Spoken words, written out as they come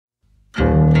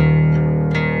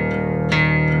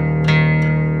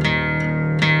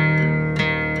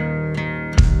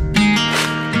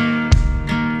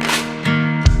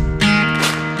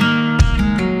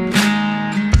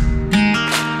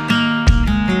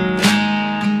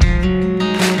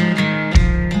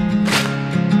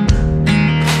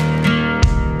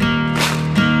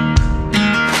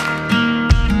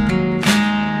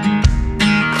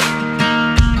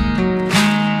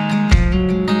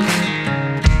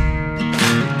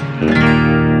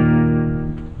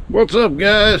What's up,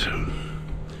 guys?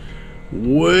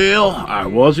 Well, I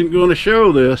wasn't going to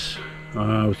show this.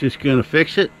 I was just going to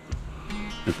fix it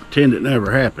and pretend it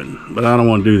never happened, but I don't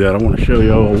want to do that. I want to show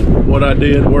you all what I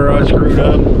did, where I screwed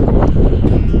up.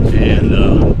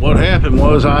 And what happened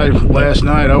was, last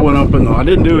night I went up and I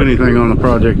didn't do anything on the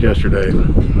project yesterday.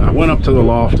 I went up to the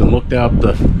loft and looked out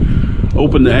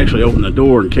actually opened the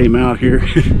door and came out here.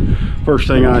 First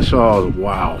thing I saw was,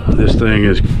 wow, this thing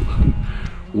is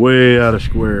way out of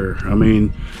square. I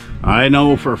mean, I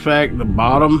know for a fact the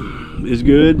bottom is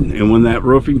good, and when that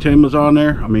roofing tin was on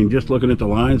there, I mean, just looking at the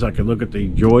lines, I could look at the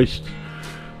joists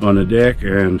on the deck,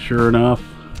 and sure enough,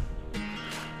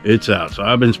 it's out. So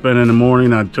I've been spending the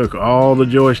morning, I took all the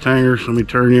joist hangers, let me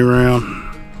turn you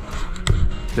around,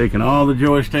 taking all the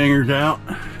joist hangers out.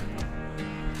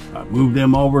 I moved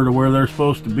them over to where they're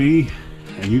supposed to be,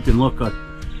 and you can look at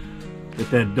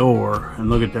that door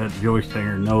and look at that joist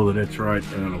hanger and know that it's right.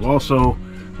 And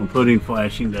I'm putting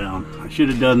flashing down. I should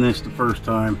have done this the first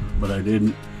time, but I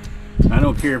didn't. I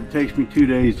don't care if it takes me 2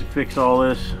 days to fix all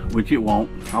this, which it won't.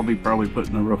 I'll be probably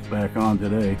putting the roof back on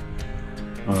today.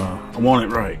 I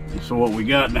want it right. So what we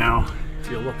got now, if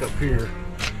you look up here,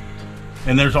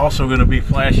 and there's also going to be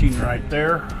flashing right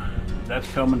there. That's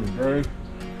coming today.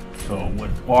 So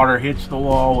when water hits the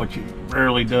wall, which it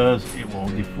rarely does, it will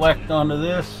deflect onto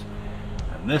this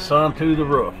and this onto the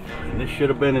roof. And this should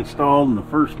have been installed in the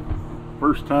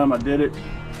first time I did it,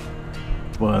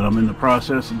 but I'm in the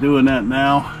process of doing that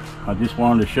now. I just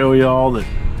wanted to show you all that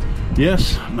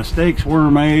yes, mistakes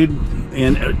were made,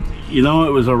 and you know,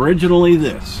 it was originally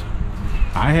this.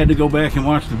 I had to go back and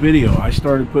watch the video. I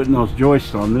started putting those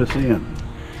joists on this end,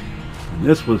 and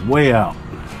this was way out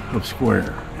of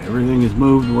square. Everything is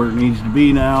moved where it needs to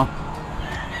be now,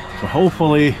 so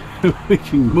hopefully we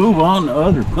can move on to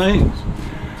other things.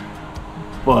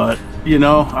 But you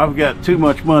know, I've got too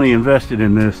much money invested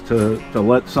in this to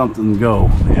let something go,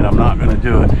 and I'm not going to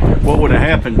do it. What would have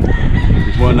happened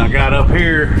is when I got up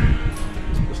here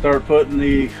to start putting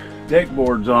the deck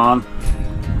boards on,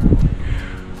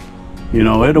 you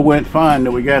know, it went fine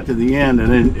till we got to the end,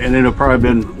 and it'd have probably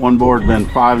been one board been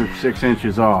 5 or 6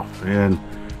 inches off, and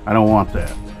I don't want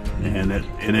that.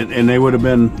 And they would have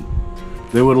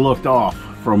looked off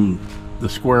from the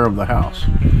square of the house.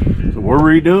 So we're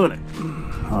redoing it.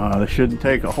 This shouldn't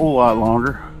take a whole lot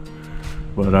longer,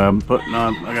 but I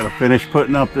got to finish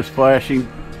putting up this flashing,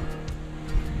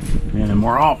 and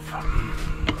we're off.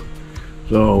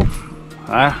 So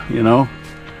you know,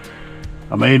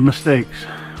 I made mistakes,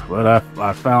 but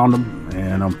I found them,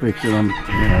 and I'm fixing them.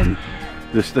 And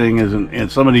this thing isn't,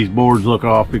 and some of these boards look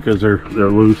off because they're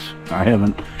loose. I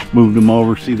haven't moved them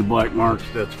over. See the black marks?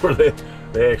 That's where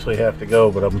they actually have to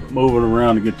go, but I'm moving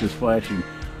around to get this flashing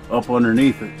up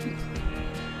underneath it.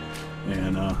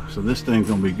 And so this thing's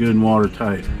gonna be good and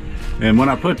watertight. And when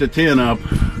I put the tin up,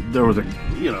 there was a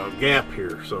gap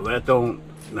here, so that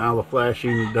now the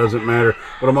flashing doesn't matter,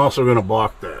 but I'm also gonna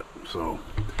block that. So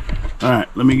all right,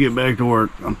 let me get back to work.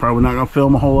 I'm probably not gonna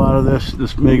film a whole lot of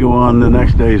this may go on the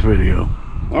next day's video.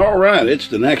 All right, it's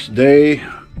the next day.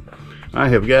 I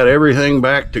have got everything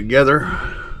back together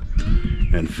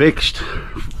and fixed.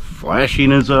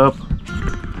 Flashing is up.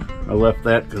 I left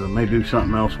that because I may do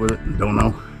something else with it, don't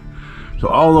know. So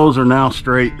all those are now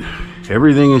straight.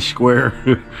 Everything is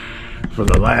square for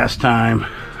the last time.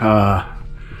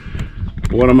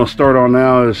 What I'm gonna start on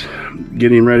now is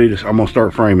getting ready to, I'm gonna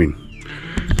start framing.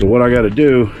 So what I gotta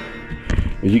do,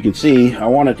 as you can see, I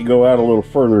want it to go out a little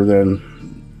further than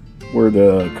where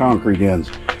the concrete ends.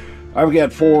 I've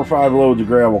got 4 or 5 loads of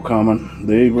gravel coming.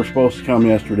 They were supposed to come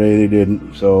yesterday, they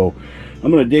didn't. So I'm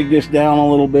gonna dig this down a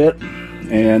little bit,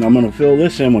 and I'm gonna fill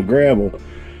this in with gravel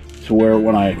to where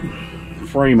when I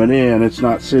frame it in, it's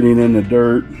not sitting in the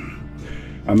dirt.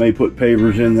 I may put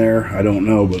pavers in there, I don't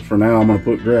know, but for now I'm gonna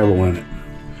put gravel in it.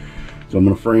 So I'm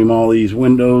gonna frame all these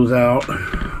windows out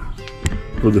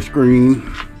for the screen.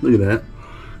 Look at that.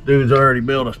 Dude's already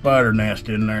built a spider nest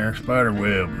in there, spider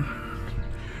web.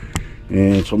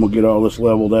 And so I'm gonna get all this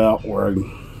leveled out where I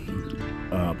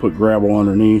can put gravel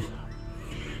underneath.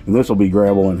 And this will be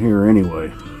gravel in here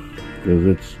anyway,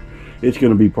 because it's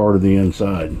gonna be part of the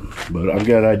inside. But I've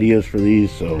got ideas for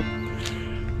these, so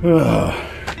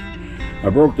I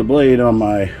broke the blade on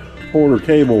my Porter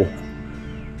cable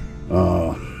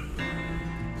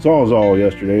Sawzall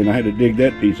yesterday, and I had to dig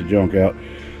that piece of junk out.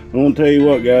 I'm gonna tell you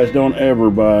what, guys, don't ever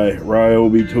buy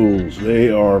Ryobi tools.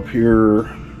 They are pure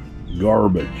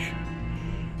garbage.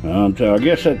 I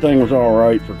guess that thing was all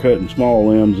right for cutting small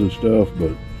limbs and stuff,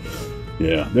 but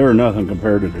yeah, they're nothing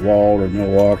compared to DeWalt or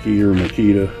Milwaukee or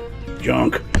Makita.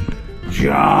 Junk.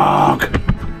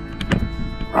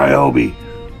 Ryobi.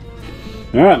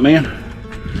 All right, man.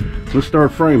 Let's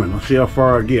start framing. Let's see how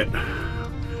far I get.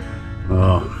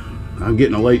 I'm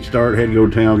getting a late start. Had to go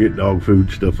to town, get dog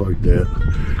food, stuff like that.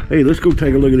 Hey, let's go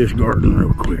take a look at this garden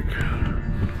real quick.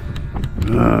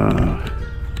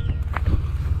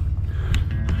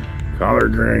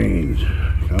 Collard greens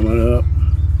coming up.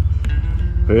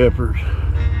 Peppers.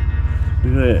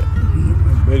 Look at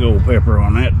that. Big old pepper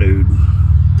on that dude.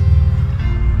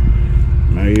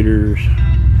 Maters.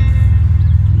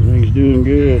 Everything's doing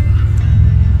good.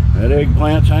 That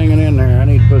eggplant's hanging in there. I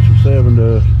need to put some 7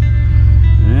 dust.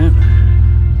 And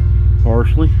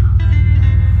parsley.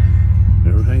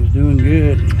 Everything's doing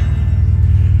good.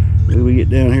 Then we get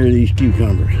down here to these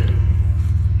cucumbers.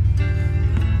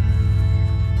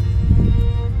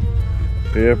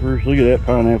 Peppers. Look at that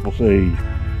pineapple sage.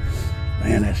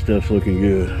 Man, that stuff's looking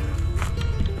good.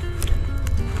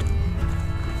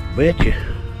 Betcha.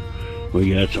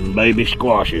 We got some baby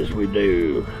squashes, we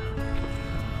do.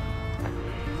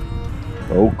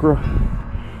 Okra.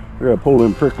 We gotta pull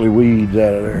them prickly weeds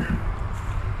out of there.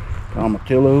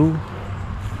 Tomatillo.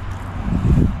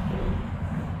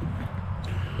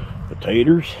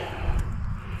 Potatoes.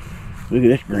 Look at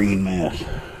this green mass.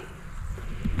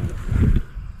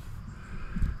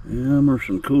 Yeah, there's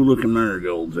some cool looking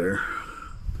marigolds there.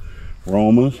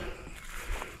 Romas.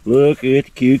 Look at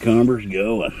the cucumbers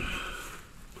going.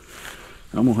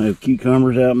 I'm gonna have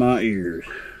cucumbers out my ears.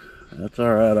 That's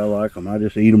all right. I like them. I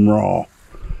just eat them raw,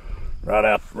 right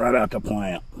out the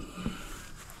plant.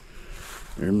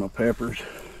 There's my peppers.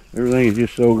 Everything is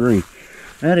just so green.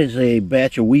 That is a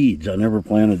batch of weeds. I never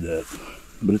planted that,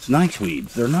 but it's nice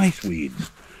weeds. They're nice weeds.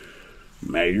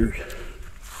 Maters.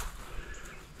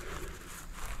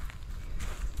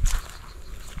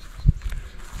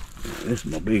 This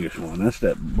is my biggest one. That's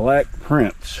that Black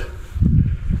Prince.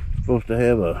 It's supposed to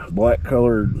have a black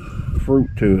colored fruit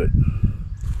to it.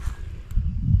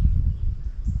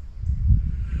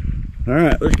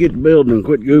 Alright, let's get to building and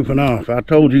quit goofing off. I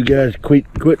told you guys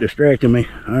quit distracting me.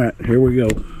 Alright, here we go.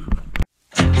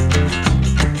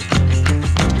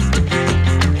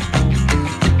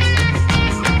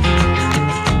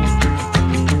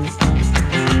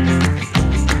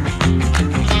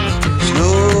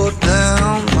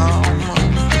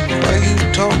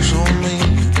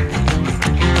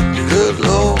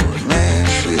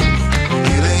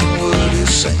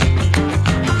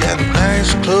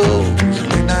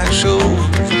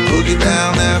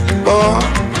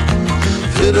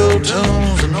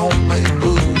 Tunes and homemade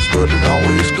booze, but it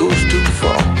always goes too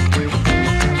far.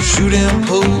 Shooting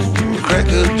pool, crack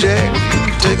a jack,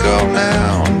 take off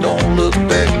now and don't look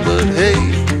back. But hey,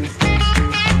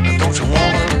 don't you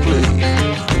wanna play?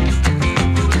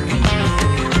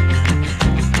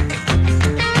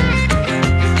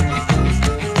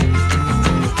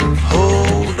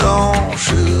 Hold on,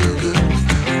 sugar,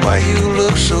 why you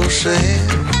look so sad?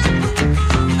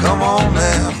 Come on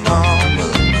now, mama,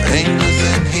 ain't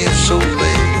nothing here so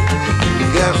bad. You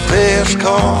got fast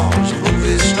cars,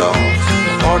 movie stars,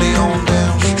 party on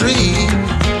down the street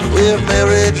with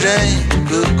Mary Jane,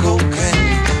 good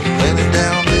cocaine, plenty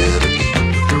down there to eat.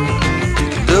 You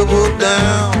can double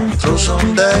down, throw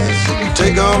some dice, you can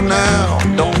take off now,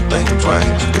 don't think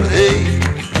twice. But hey,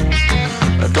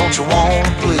 don't you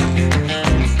wanna play?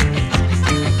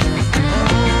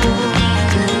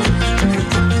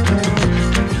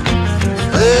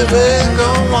 Baby,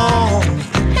 come on.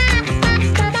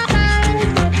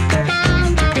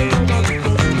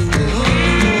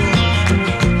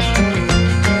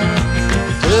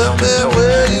 Tell me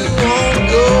where you wanna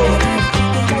go.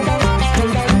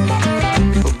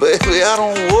 But baby, I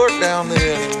don't work down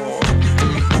there anymore.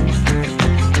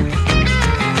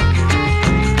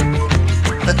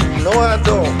 No, I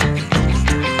don't.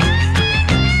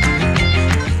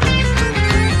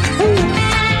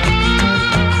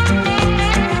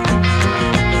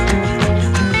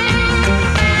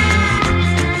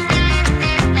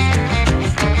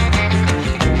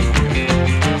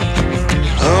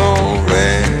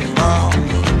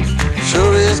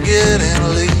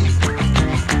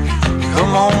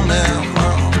 Come on now,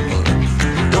 mama,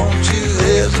 don't you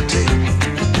hesitate.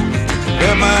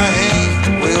 Grab my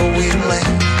hand, where we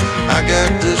land. I got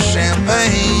the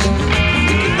champagne.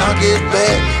 We can knock it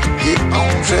back, get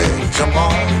on track. Jump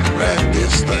on, ride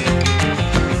this thing.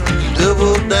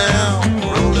 Double down,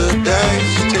 roll the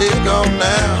dice. Take off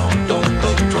now, don't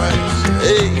think twice.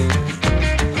 Hey,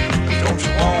 don't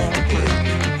you wanna play?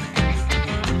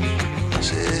 I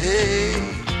said, hey.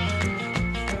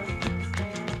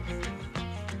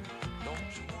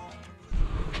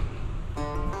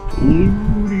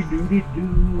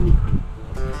 Doody-doody-doo.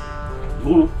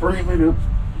 Gonna frame it up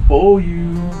for you.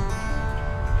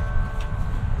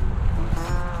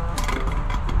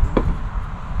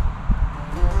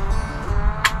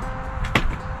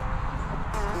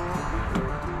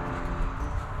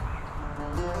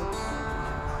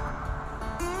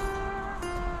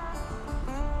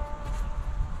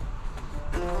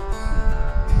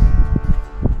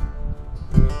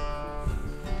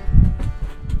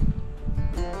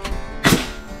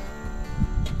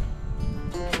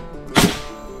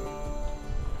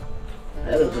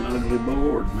 That is an ugly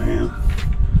board, man.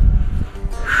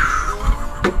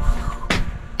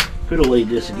 Could have laid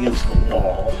this against the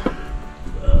wall,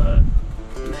 but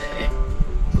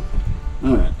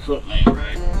alright, something ain't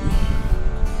right.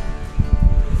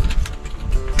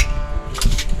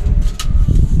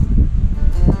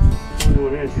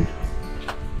 21 inches.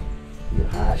 Get a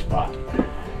high spot.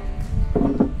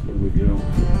 There we go.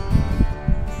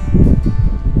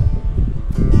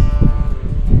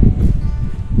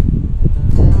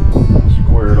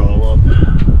 Square it all up.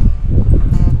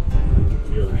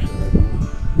 The other side.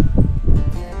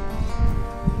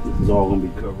 This is all going to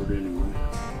be covered anyway.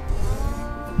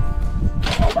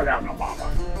 Oh my God, no mama.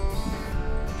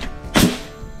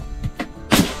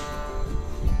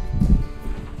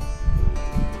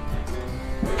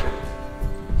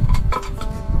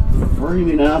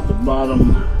 Framing out the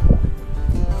bottom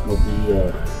of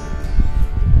the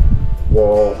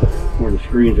wall where the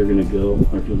screens are going to go.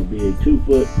 There's going to be a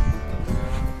 2-foot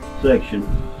section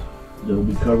that will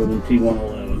be covered in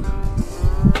T111.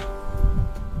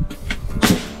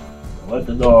 Let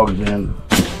the dogs in.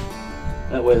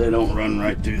 That way they don't run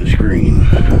right through the screen.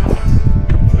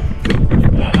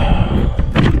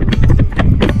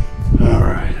 All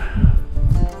right.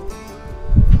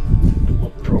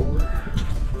 Look over.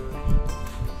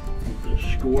 This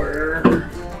square. I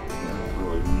don't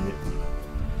really need it.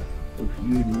 Looks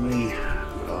good to me,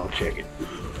 but I'll check it.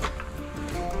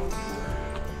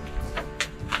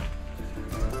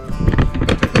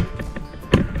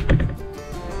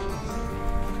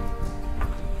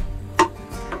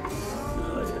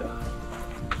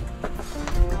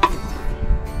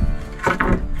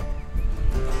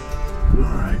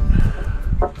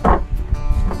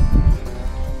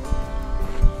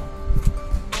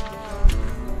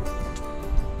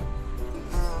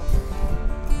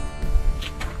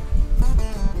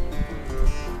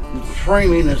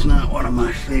 Framing is not one of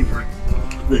my favorite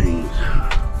things.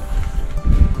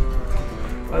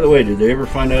 By the way, did they ever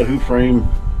find out who framed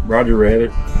Roger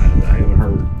Rabbit? I haven't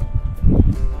heard.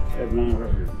 Have not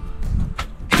heard.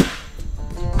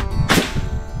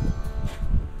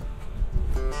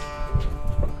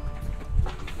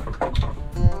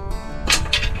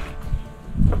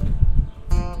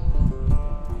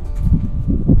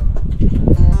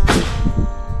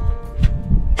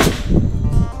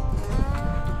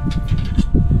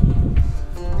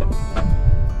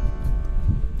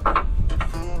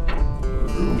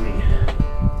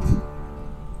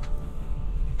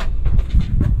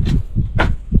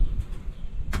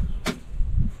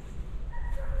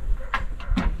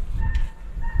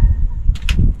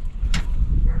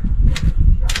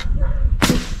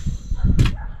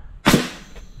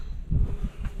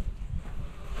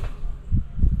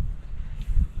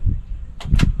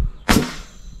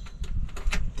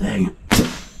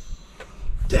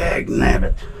 Dag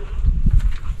nabbit.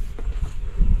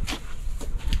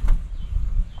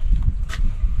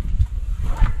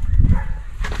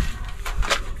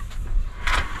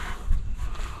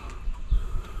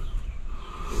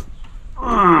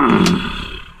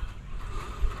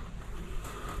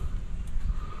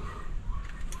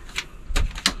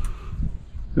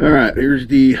 All right, here's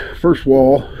the first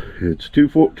wall. It's 2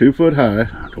 foot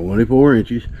high, 24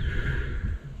 inches.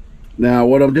 Now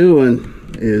what I'm doing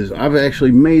is I've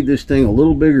actually made this thing a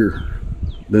little bigger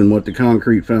than what the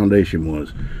concrete foundation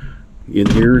was. In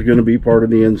here is going to be part of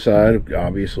the inside,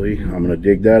 obviously. I'm going to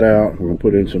dig that out. We're going to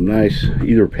put in some nice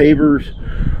either pavers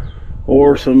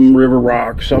or some river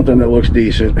rock, something that looks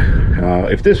decent.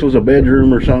 If this was a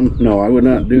bedroom or something, no, I would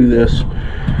not do this.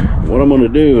 What I'm going to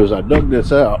do is I dug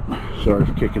this out. Sorry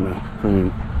for kicking the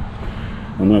thing.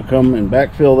 I'm going to come and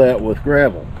backfill that with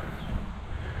gravel.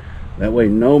 That way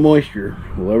no moisture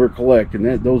will ever collect, and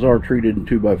those are treated in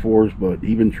 2x4s, but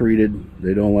even treated,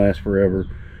 they don't last forever.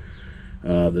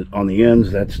 On the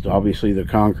ends, that's obviously the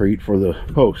concrete for the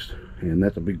post, and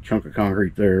that's a big chunk of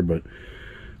concrete there, but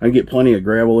I get plenty of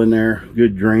gravel in there,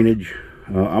 good drainage.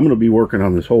 I'm going to be working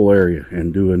on this whole area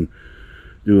and doing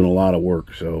a lot of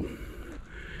work, so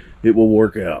it will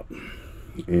work out.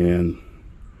 And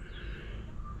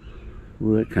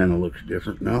well, that kind of looks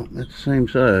different. No, that's the same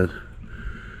size.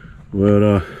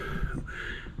 But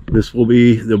this will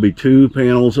be, there'll be 2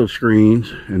 panels of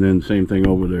screens, and then same thing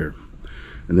over there.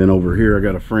 And then over here I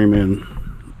got to frame in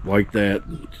like that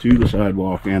to the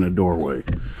sidewalk and a doorway.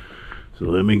 So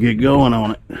let me get going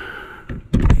on it.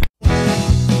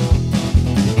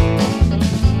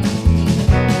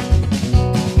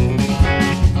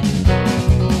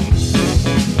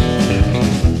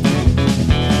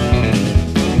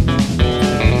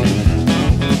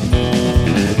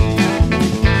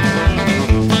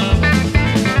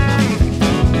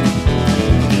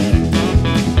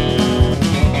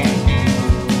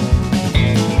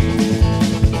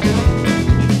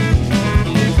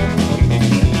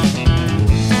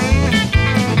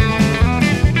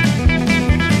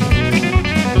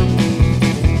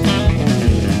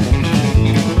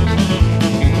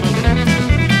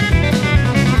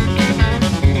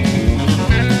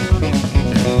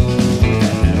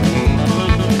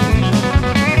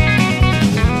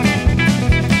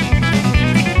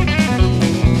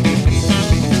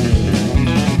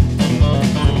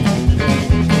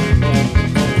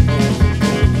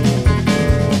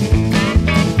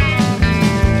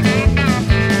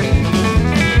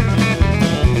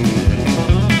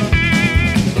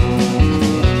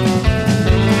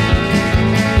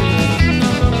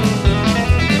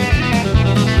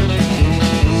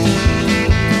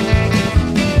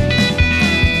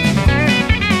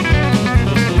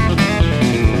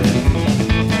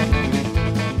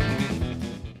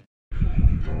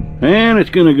 And it's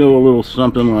going to go a little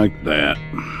something like that.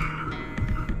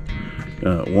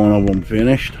 Got one of them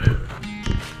finished.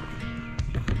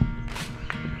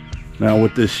 Now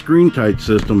with this screen tight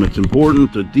system, it's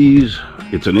important that these,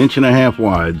 it's 1.5 inches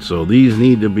wide, so these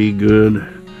need to be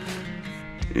good.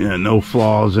 Yeah, no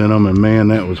flaws in them, and man,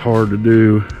 that was hard to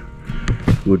do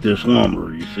with this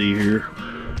lumber. You see here,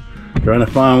 trying to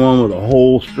find one with a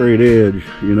whole straight edge,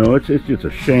 you know, it's just a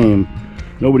shame.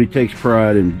 Nobody takes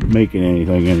pride in making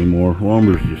anything anymore.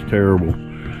 Lumber's just terrible,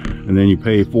 and then you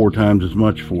pay 4 times as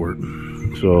much for it.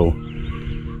 So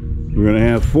we're gonna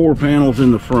have 4 panels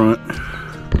in the front.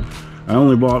 I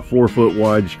only bought 4-foot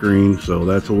wide screen, so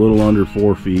that's a little under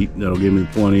 4 feet. That'll give me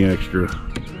plenty extra.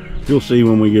 You'll see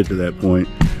when we get to that point.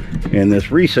 And this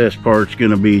recessed part's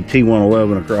going to be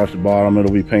T111 across the bottom.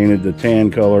 It'll be painted the tan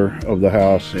color of the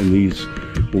house, and these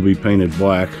will be painted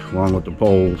black along with the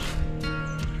poles.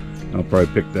 I'll probably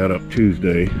pick that up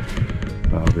Tuesday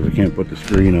because I can't put the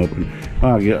screen open.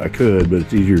 I could, but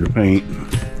it's easier to paint.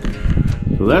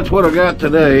 So that's what I got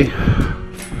today.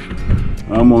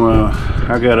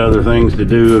 I got other things to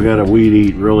do. I gotta weed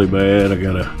eat really bad. I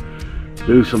gotta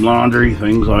do some laundry,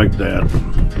 things like that.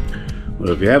 But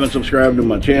if you haven't subscribed to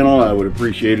my channel, I would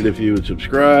appreciate it if you would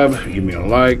subscribe, give me a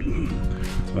like.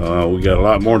 We got a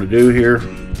lot more to do here.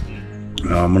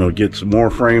 I'm gonna get some more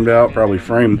framed out, probably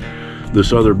frame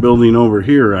this other building over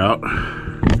here out.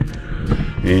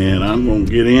 And I'm gonna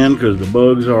get in because the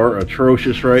bugs are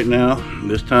atrocious right now.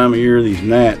 This time of year, these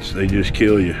gnats, they just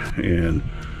kill you. And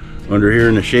under here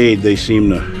in the shade, they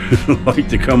seem to like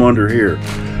to come under here.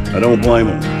 I don't blame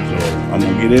them. So I'm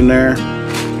gonna get in there.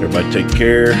 Everybody take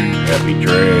care. Happy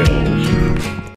trails.